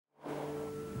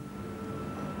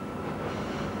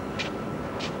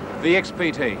The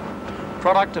XPT,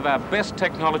 product of our best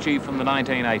technology from the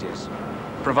 1980s,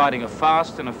 providing a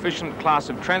fast and efficient class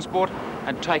of transport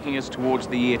and taking us towards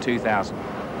the year 2000.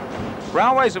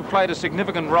 Railways have played a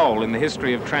significant role in the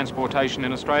history of transportation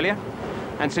in Australia,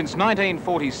 and since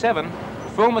 1947,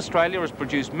 Film Australia has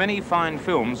produced many fine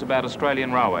films about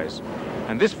Australian railways,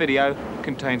 and this video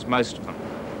contains most of them.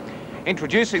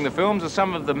 Introducing the films are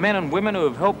some of the men and women who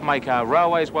have helped make our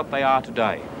railways what they are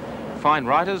today. Fine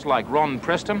writers like Ron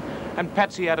Preston and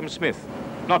Patsy Adam-Smith,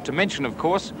 not to mention, of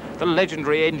course, the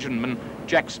legendary engineman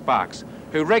Jack Sparks,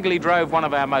 who regularly drove one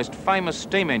of our most famous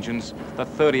steam engines, the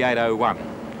 3801.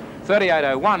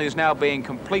 3801 is now being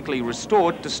completely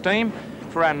restored to steam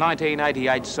for our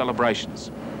 1988 celebrations.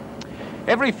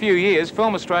 Every few years,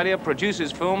 Film Australia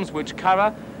produces films which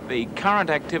cover the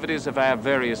current activities of our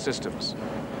various systems.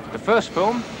 The first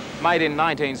film, made in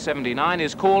 1979,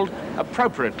 is called,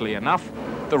 appropriately enough,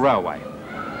 The Railway.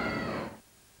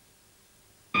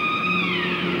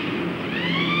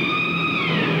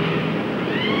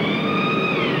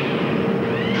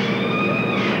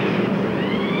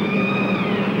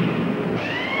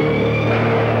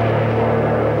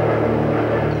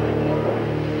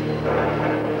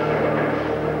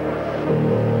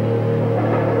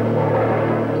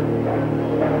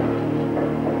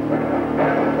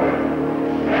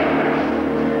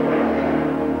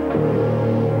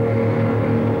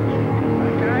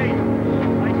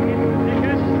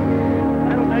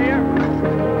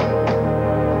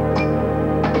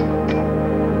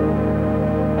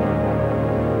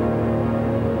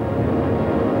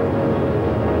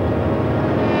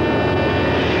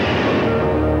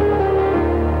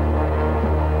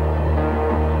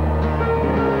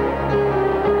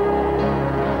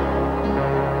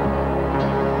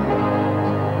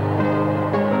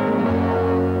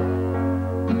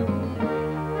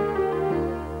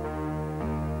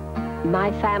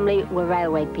 My family were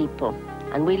railway people,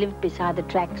 and we lived beside the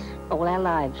tracks all our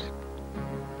lives.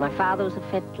 My father was a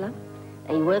fettler,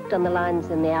 and he worked on the lines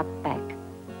in the outback.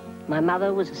 My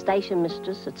mother was a station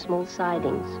mistress at small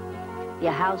sidings.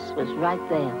 Your house was right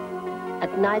there.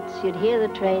 At nights, you'd hear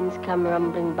the trains come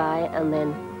rumbling by and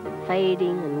then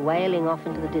fading and wailing off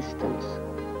into the distance.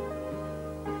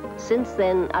 Since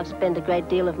then, I've spent a great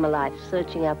deal of my life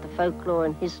searching out the folklore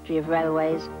and history of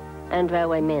railways and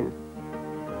railway men.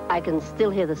 I can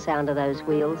still hear the sound of those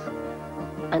wheels,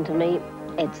 and to me,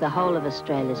 it's the whole of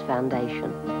Australia's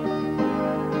foundation.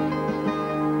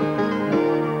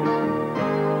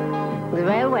 The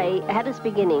railway had its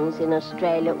beginnings in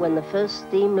Australia when the first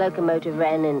steam locomotive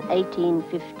ran in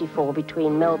 1854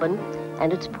 between Melbourne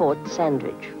and its port,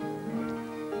 Sandridge.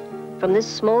 From this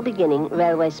small beginning,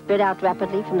 railways spread out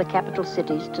rapidly from the capital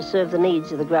cities to serve the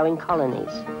needs of the growing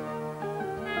colonies.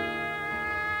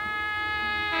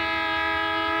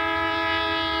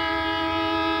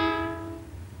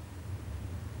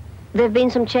 There have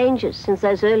been some changes since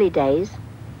those early days.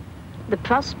 The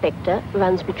Prospector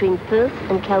runs between Perth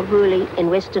and Kalgoorlie in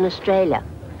Western Australia.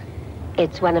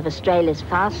 It's one of Australia's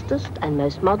fastest and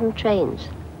most modern trains.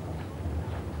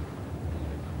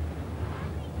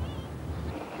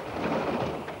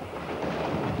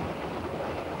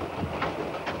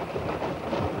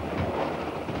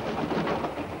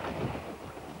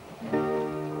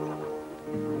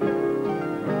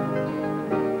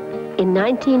 In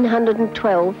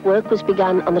 1912, work was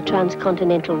begun on the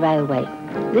Transcontinental Railway.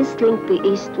 This linked the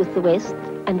East with the West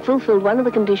and fulfilled one of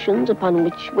the conditions upon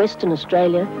which Western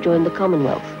Australia joined the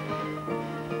Commonwealth.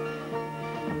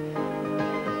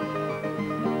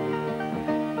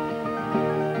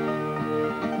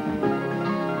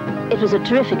 It was a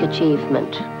terrific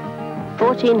achievement.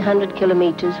 1,400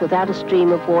 kilometres without a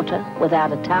stream of water,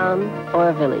 without a town or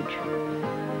a village.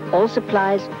 All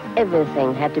supplies,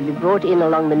 everything had to be brought in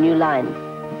along the new line.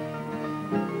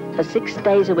 For 6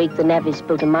 days a week, the navvies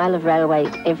built a mile of railway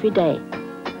every day.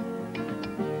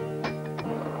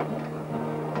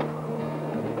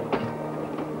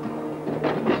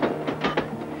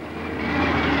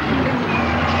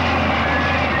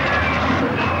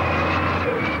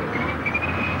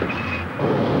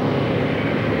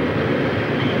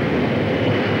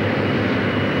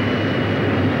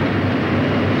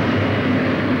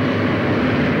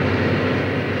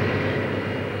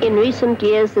 In recent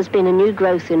years, there's been a new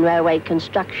growth in railway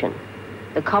construction.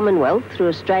 The Commonwealth, through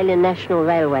Australian National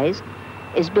Railways,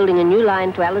 is building a new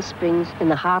line to Alice Springs in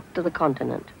the heart of the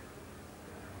continent.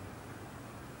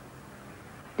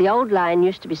 The old line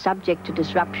used to be subject to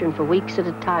disruption for weeks at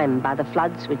a time by the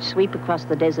floods which sweep across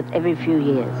the desert every few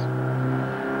years.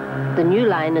 The new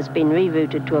line has been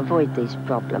rerouted to avoid these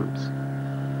problems.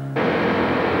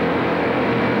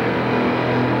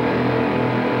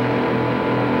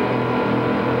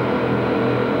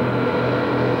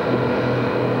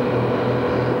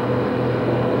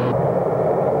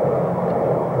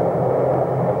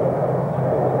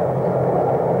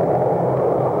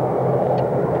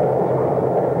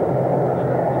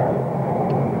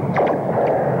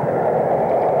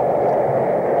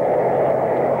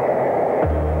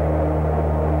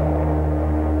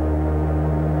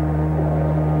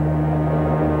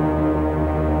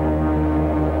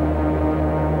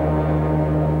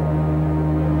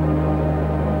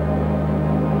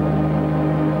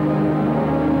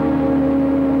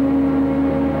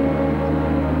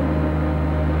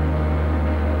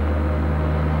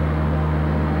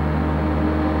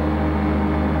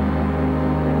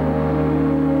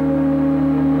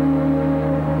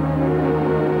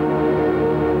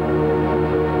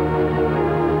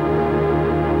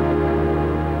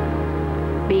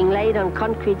 on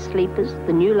concrete sleepers,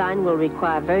 the new line will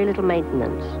require very little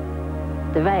maintenance.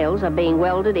 The rails are being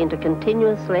welded into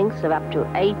continuous lengths of up to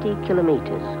 80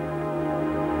 kilometers.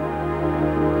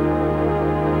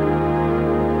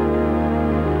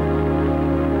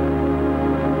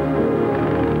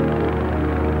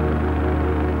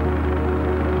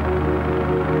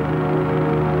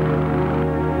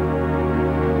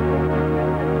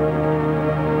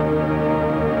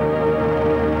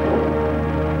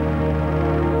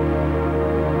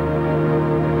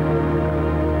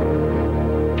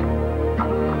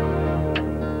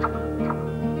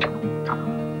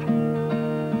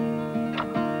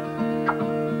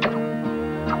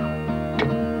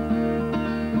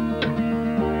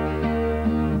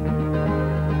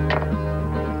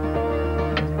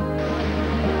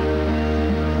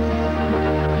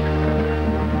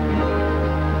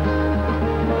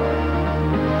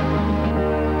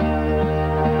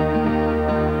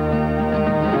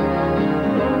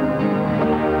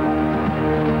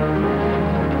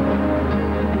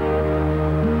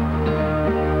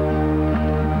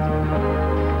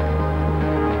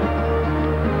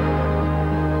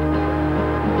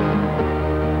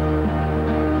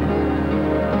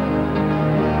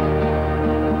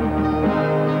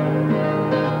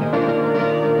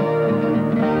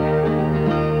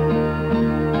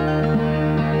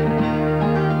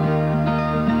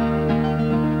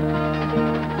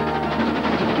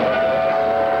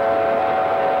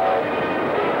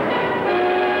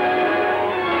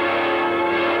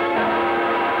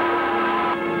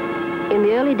 In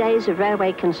the early days of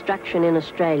railway construction in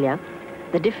Australia,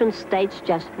 the different states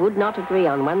just would not agree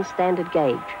on one standard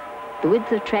gauge. The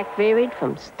width of track varied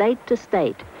from state to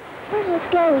state. Where's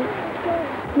it going?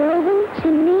 Melbourne,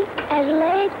 Sydney,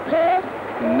 Adelaide, Perth.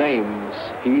 Names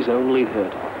he's only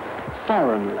heard of.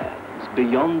 Foreign lands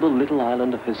beyond the little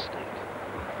island of his state.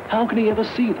 How can he ever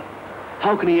see them?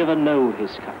 How can he ever know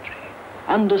his country?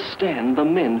 Understand the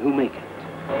men who make it?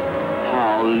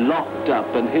 How locked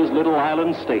up in his little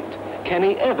island state can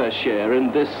he ever share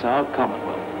in this our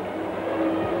Commonwealth?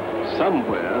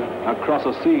 Somewhere across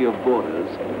a sea of borders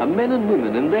are men and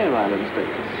women in their island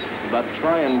states, but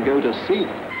try and go to see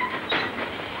them.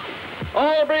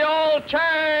 Albury, all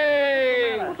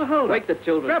change! What's the hold? Wake the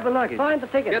children. Grab the luggage. Find the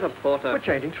ticket. Get a porter. We're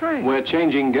changing trains. We're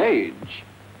changing gauge.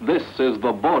 This is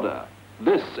the border.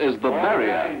 This is the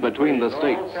barrier between the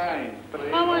states.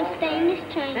 I want to stay in this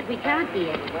train. But we can't,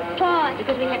 dear. Why?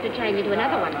 Because we have to change into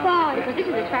another one. Why? Because this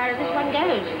is as far as this one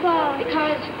goes. Why?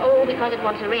 Because it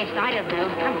wants a rest. I don't know.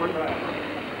 Come on.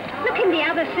 Look in the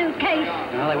other suitcase.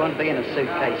 No, they won't be in a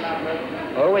suitcase.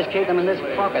 Always keep them in this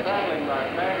pocket.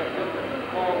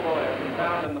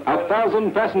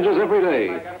 1,000 passengers every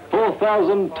day.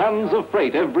 4,000 tons of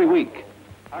freight every week.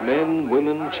 Men,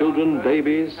 women, children,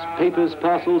 babies, papers,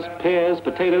 parcels, pears,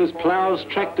 potatoes, plows,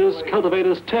 tractors,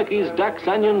 cultivators, turkeys, ducks,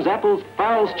 onions, apples,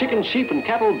 fowls, chickens, sheep and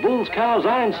cattle, bulls, cows,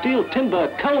 iron, steel,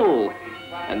 timber, coal,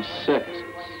 and circuses.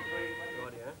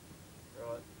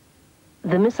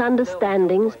 The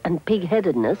misunderstandings and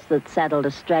pig-headedness that saddled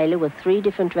Australia with 3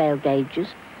 different rail gauges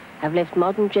have left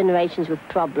modern generations with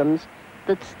problems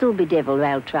that still bedevil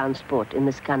rail transport in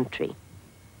this country.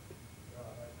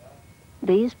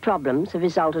 These problems have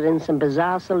resulted in some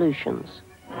bizarre solutions.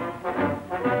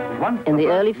 In the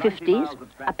early 50s,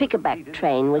 a pick-a-back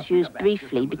train was used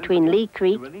briefly between Lee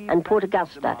Creek and Port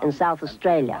Augusta in South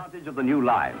Australia. Of the new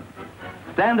line.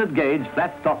 Standard gauge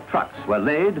flat-stop trucks were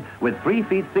laid with 3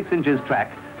 feet 6 inches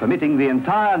track, permitting the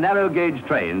entire narrow gauge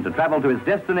train to travel to its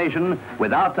destination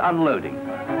without unloading.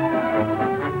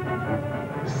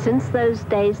 Since those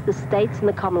days, the states and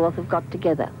the Commonwealth have got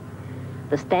together.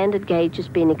 The standard gauge has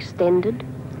been extended.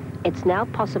 It's now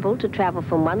possible to travel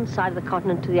from one side of the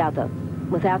continent to the other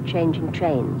without changing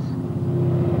trains.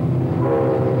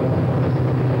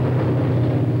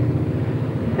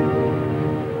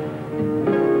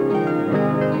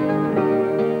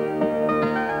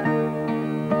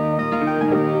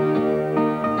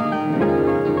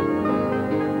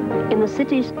 In the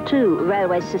cities, too,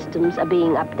 railway systems are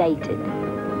being updated.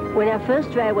 When our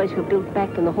first railways were built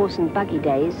back in the horse and buggy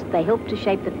days, they helped to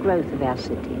shape the growth of our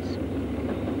cities.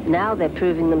 Now they're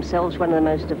proving themselves one of the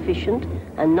most efficient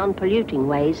and non-polluting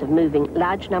ways of moving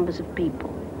large numbers of people.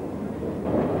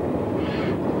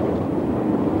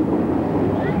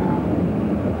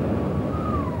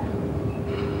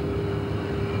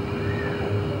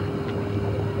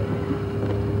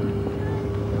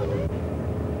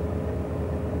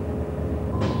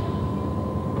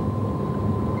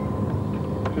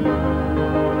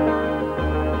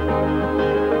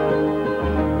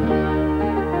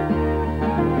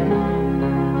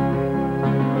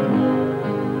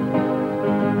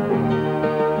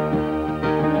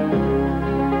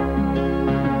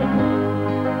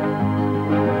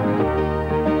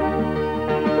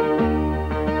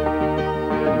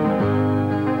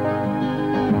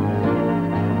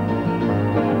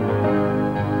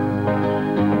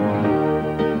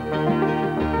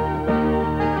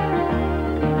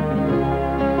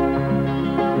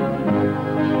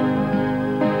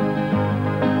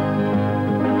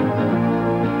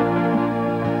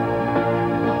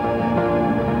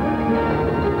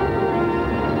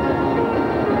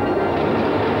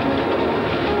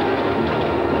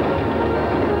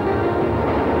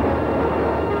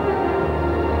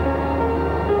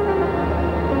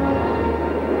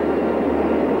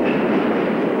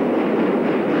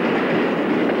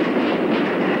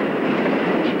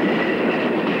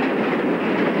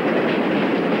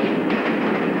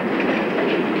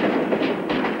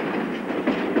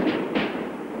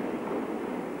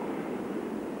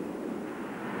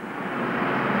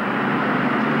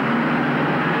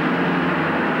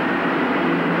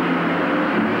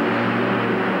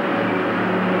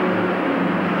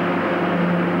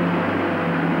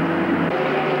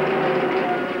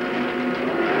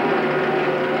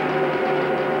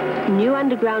 New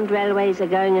underground railways are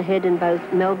going ahead in both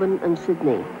Melbourne and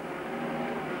Sydney,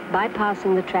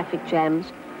 bypassing the traffic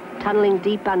jams, tunnelling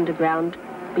deep underground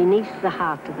beneath the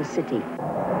heart of the city.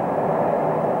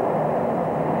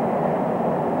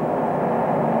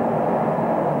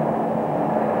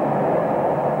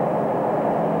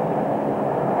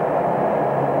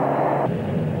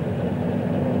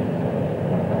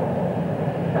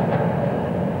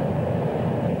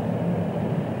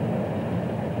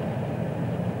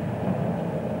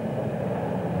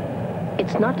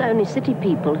 It's not only city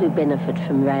people who benefit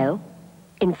from rail.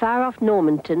 In far-off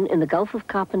Normanton, in the Gulf of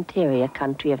Carpentaria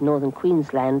country of northern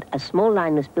Queensland, a small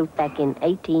line was built back in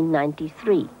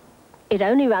 1893. It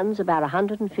only runs about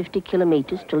 150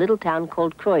 kilometres to a little town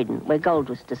called Croydon, where gold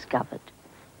was discovered.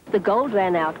 The gold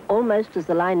ran out almost as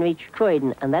the line reached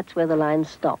Croydon, and that's where the line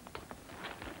stopped.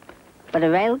 But a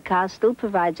rail car still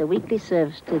provides a weekly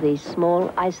service to these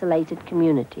small, isolated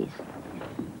communities.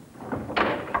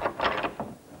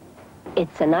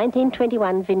 It's a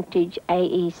 1921 vintage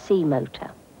AEC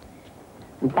motor.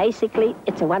 And basically,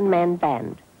 it's a one-man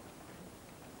band.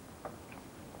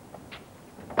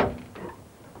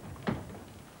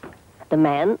 The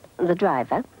man, the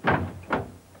driver,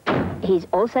 he's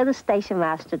also the station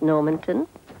master at Normanton.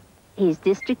 He's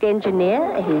district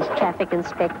engineer, he's traffic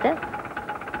inspector.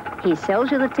 He sells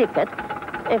you the ticket,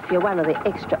 if you're one of the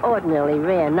extraordinarily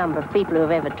rare number of people who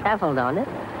have ever travelled on it.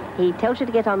 He tells you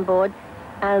to get on board,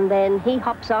 and then he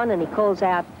hops on and he calls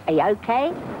out, "Are you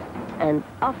okay?" And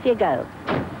off you go.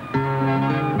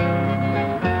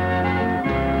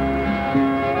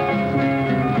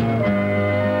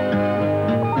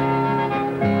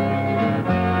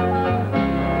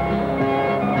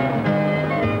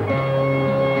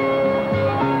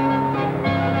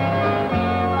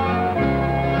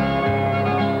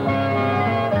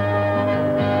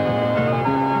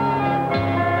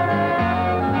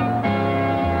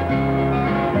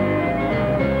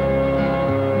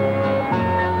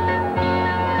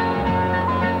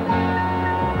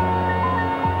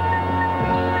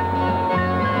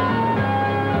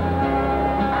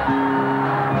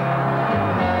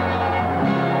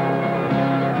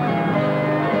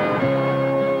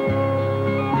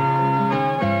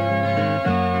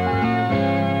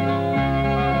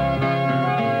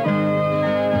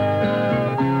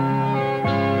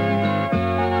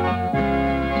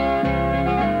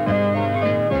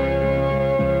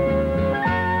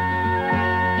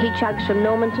 Chugs from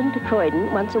Normanton to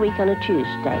Croydon once a week on a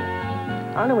Tuesday.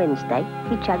 On a Wednesday,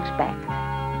 he chugs back.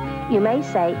 You may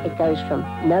say it goes from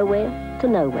nowhere to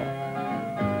nowhere.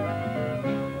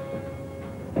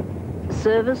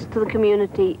 Service to the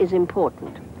community is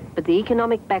important, but the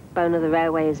economic backbone of the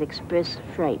railway is express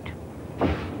freight.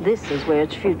 This is where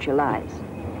its future lies.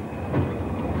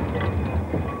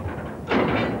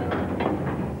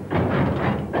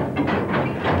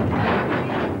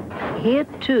 Here,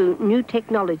 too, new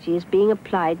technology is being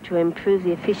applied to improve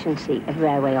the efficiency of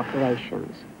railway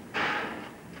operations.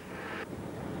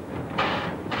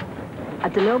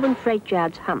 At the Melbourne Freight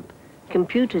Yard's hump,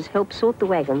 computers help sort the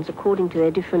wagons according to their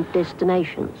different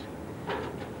destinations.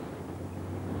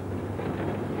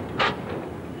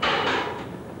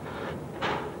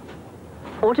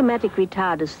 Automatic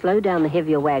retarders slow down the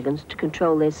heavier wagons to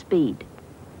control their speed.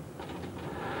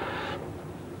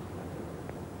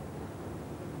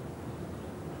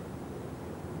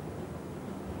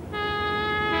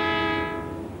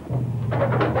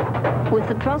 With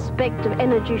the prospect of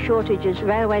energy shortages,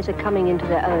 railways are coming into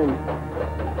their own.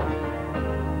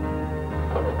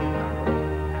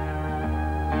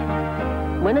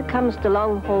 When it comes to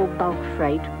long-haul bulk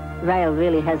freight, rail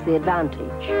really has the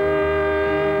advantage.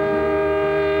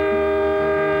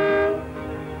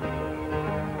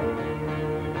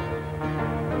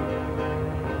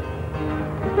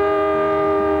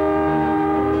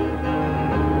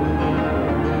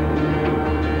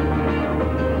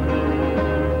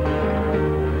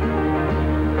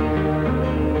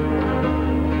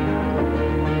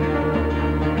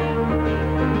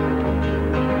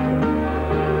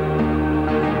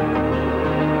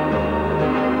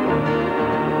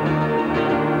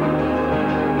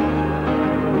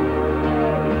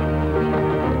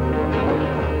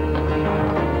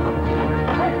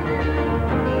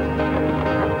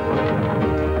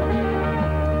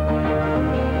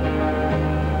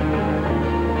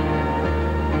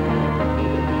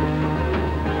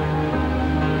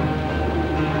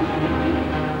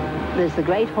 There's the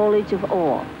great haulage of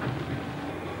ore,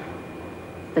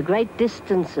 the great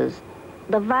distances,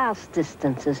 the vast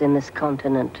distances in this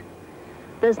continent.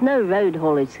 There's no road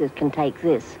haulage that can take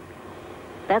this.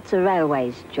 That's a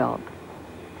railway's job.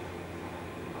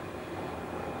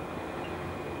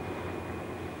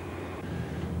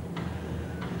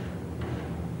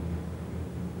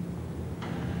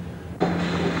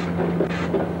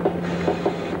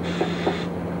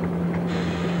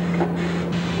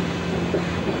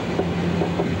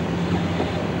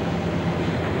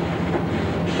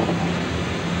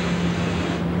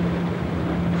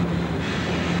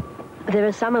 There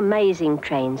are some amazing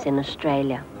trains in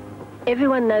Australia.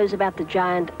 Everyone knows about the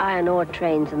giant iron ore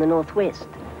trains in the northwest,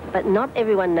 but not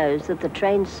everyone knows that the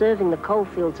trains serving the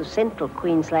coalfields of central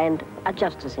Queensland are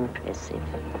just as impressive.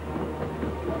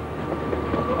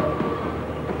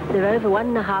 They're over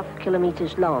 1.5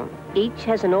 kilometres long. Each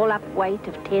has an all-up weight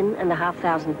of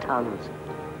 10,500 tonnes.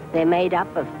 They're made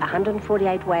up of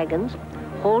 148 wagons,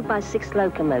 hauled by 6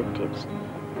 locomotives,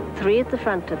 3 at the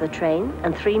front of the train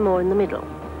and 3 more in the middle.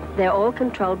 They're all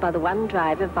controlled by the one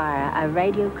driver via a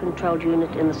radio-controlled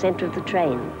unit in the centre of the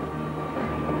train.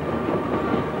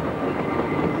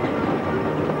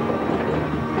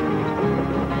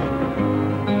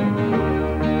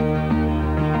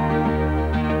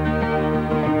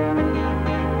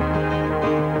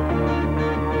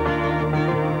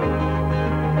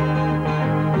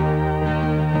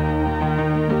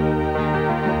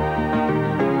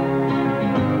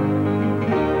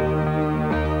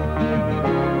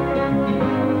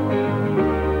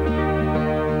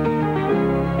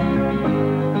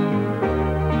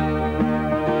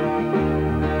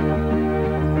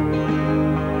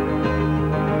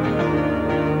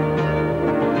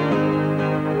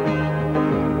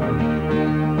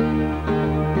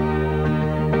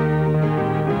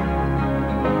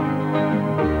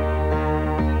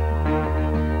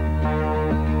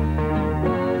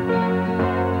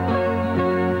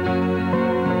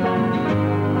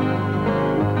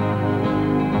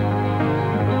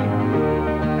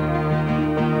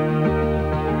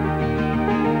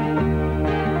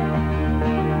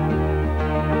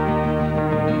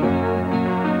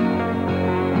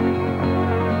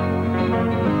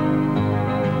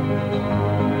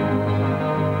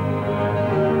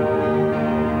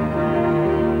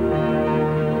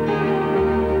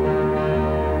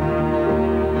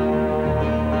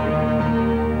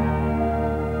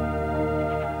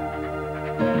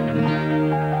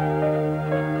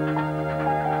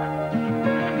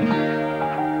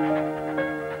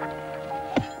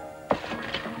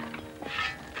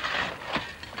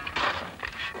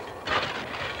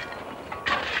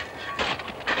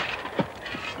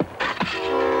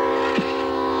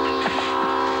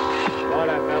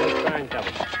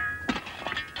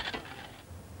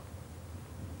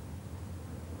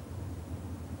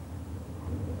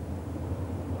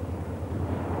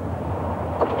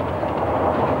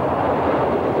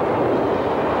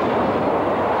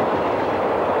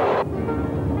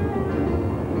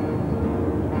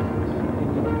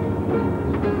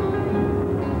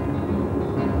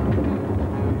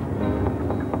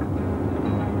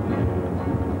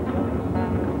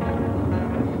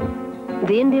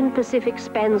 The Indian Pacific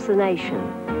spans the nation,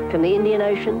 from the Indian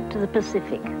Ocean to the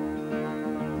Pacific.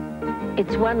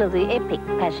 It's one of the epic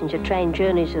passenger train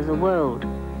journeys of the world,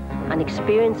 an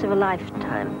experience of a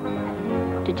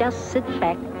lifetime. To just sit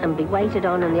back and be waited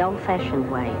on in the old-fashioned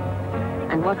way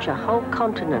and watch a whole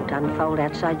continent unfold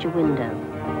outside your window.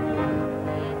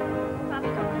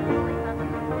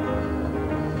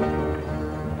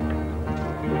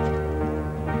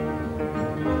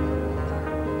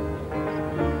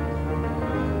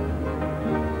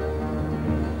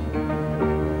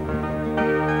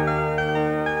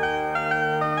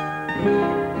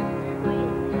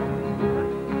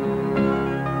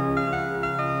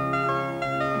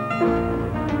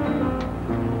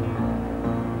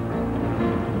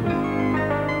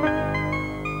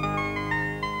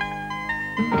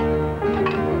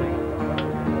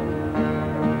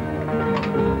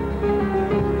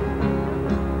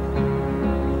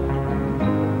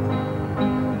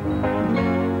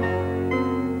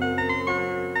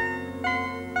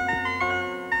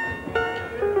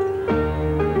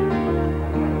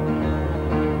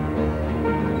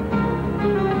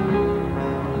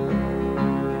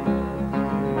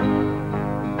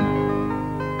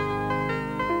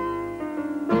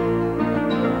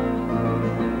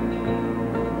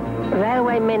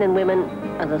 Railway men and women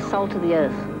are the salt of the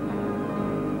earth.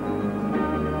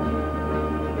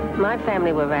 My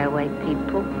family were railway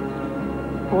people.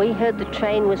 We heard the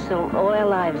train whistle all our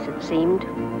lives, it seemed.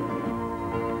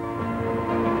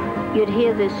 You'd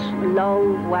hear this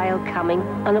long wail coming,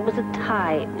 and it was a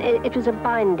tie. It was a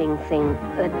binding thing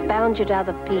that bound you to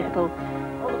other people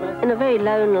in a very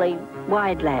lonely,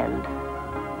 wide land.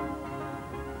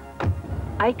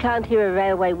 I can't hear a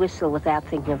railway whistle without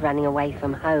thinking of running away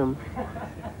from home.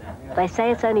 They say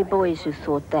it's only boys who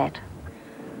thought that.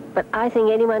 But I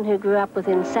think anyone who grew up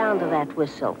within sound of that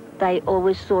whistle they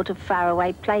always thought of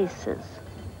faraway places.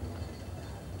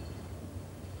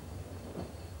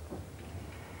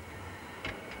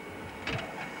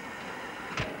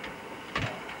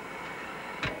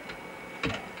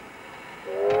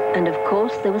 And of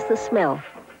course, there was the smell.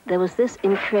 There was this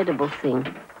incredible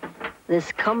thing,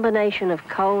 this combination of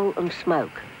coal and smoke.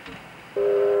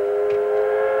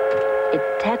 It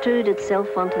tattooed itself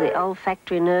onto the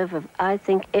olfactory nerve of, I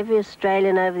think, every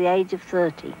Australian over the age of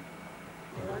 30.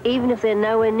 Even if they're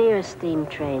nowhere near a steam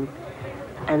train.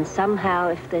 And somehow,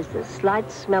 if there's the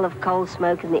slight smell of coal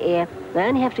smoke in the air, they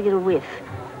only have to get a whiff.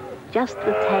 Just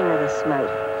the tang of the smoke.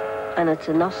 And it's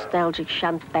a nostalgic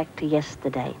shunt back to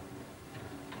yesterday.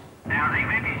 Now, the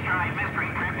vintage train mystery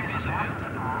trip is about to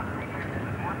start.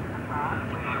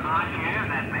 We remind you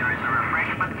that there is a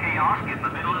refreshment kiosk in the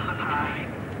middle of the train.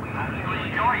 We hope you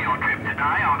enjoy your trip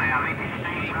today on our vintage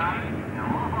steam train.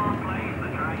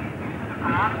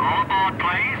 Now, all aboard,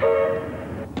 please.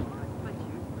 The train is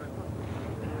due to depart.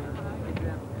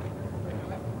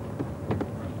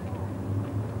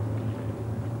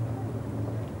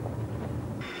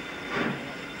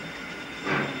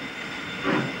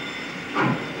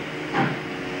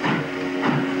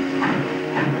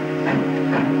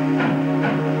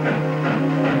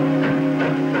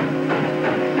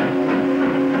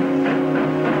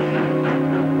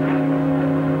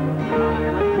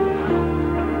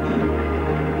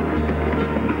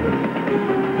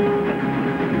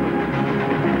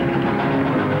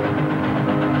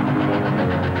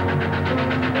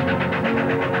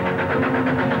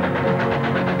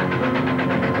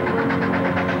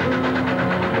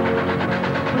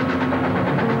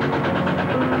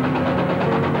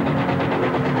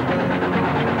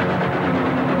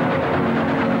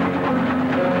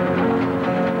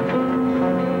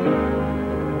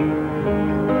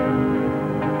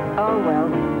 All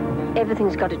aboard, please.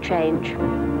 Everything's got to change.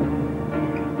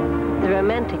 The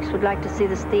romantics would like to see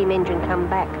the steam engine come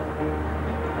back.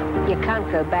 You can't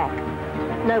go back.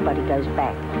 Nobody goes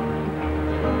back.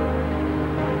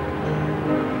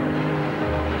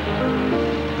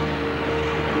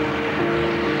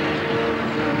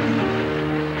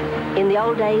 In the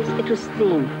old days, it was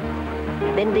steam,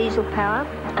 then diesel power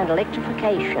and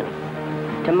electrification.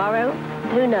 Tomorrow,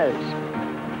 who knows?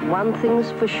 One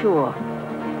thing's for sure.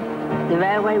 The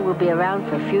railway will be around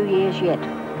for a few years yet.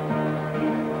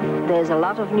 There's a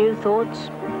lot of new thoughts,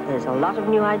 there's a lot of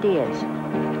new ideas,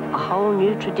 a whole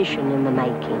new tradition in the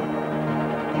making.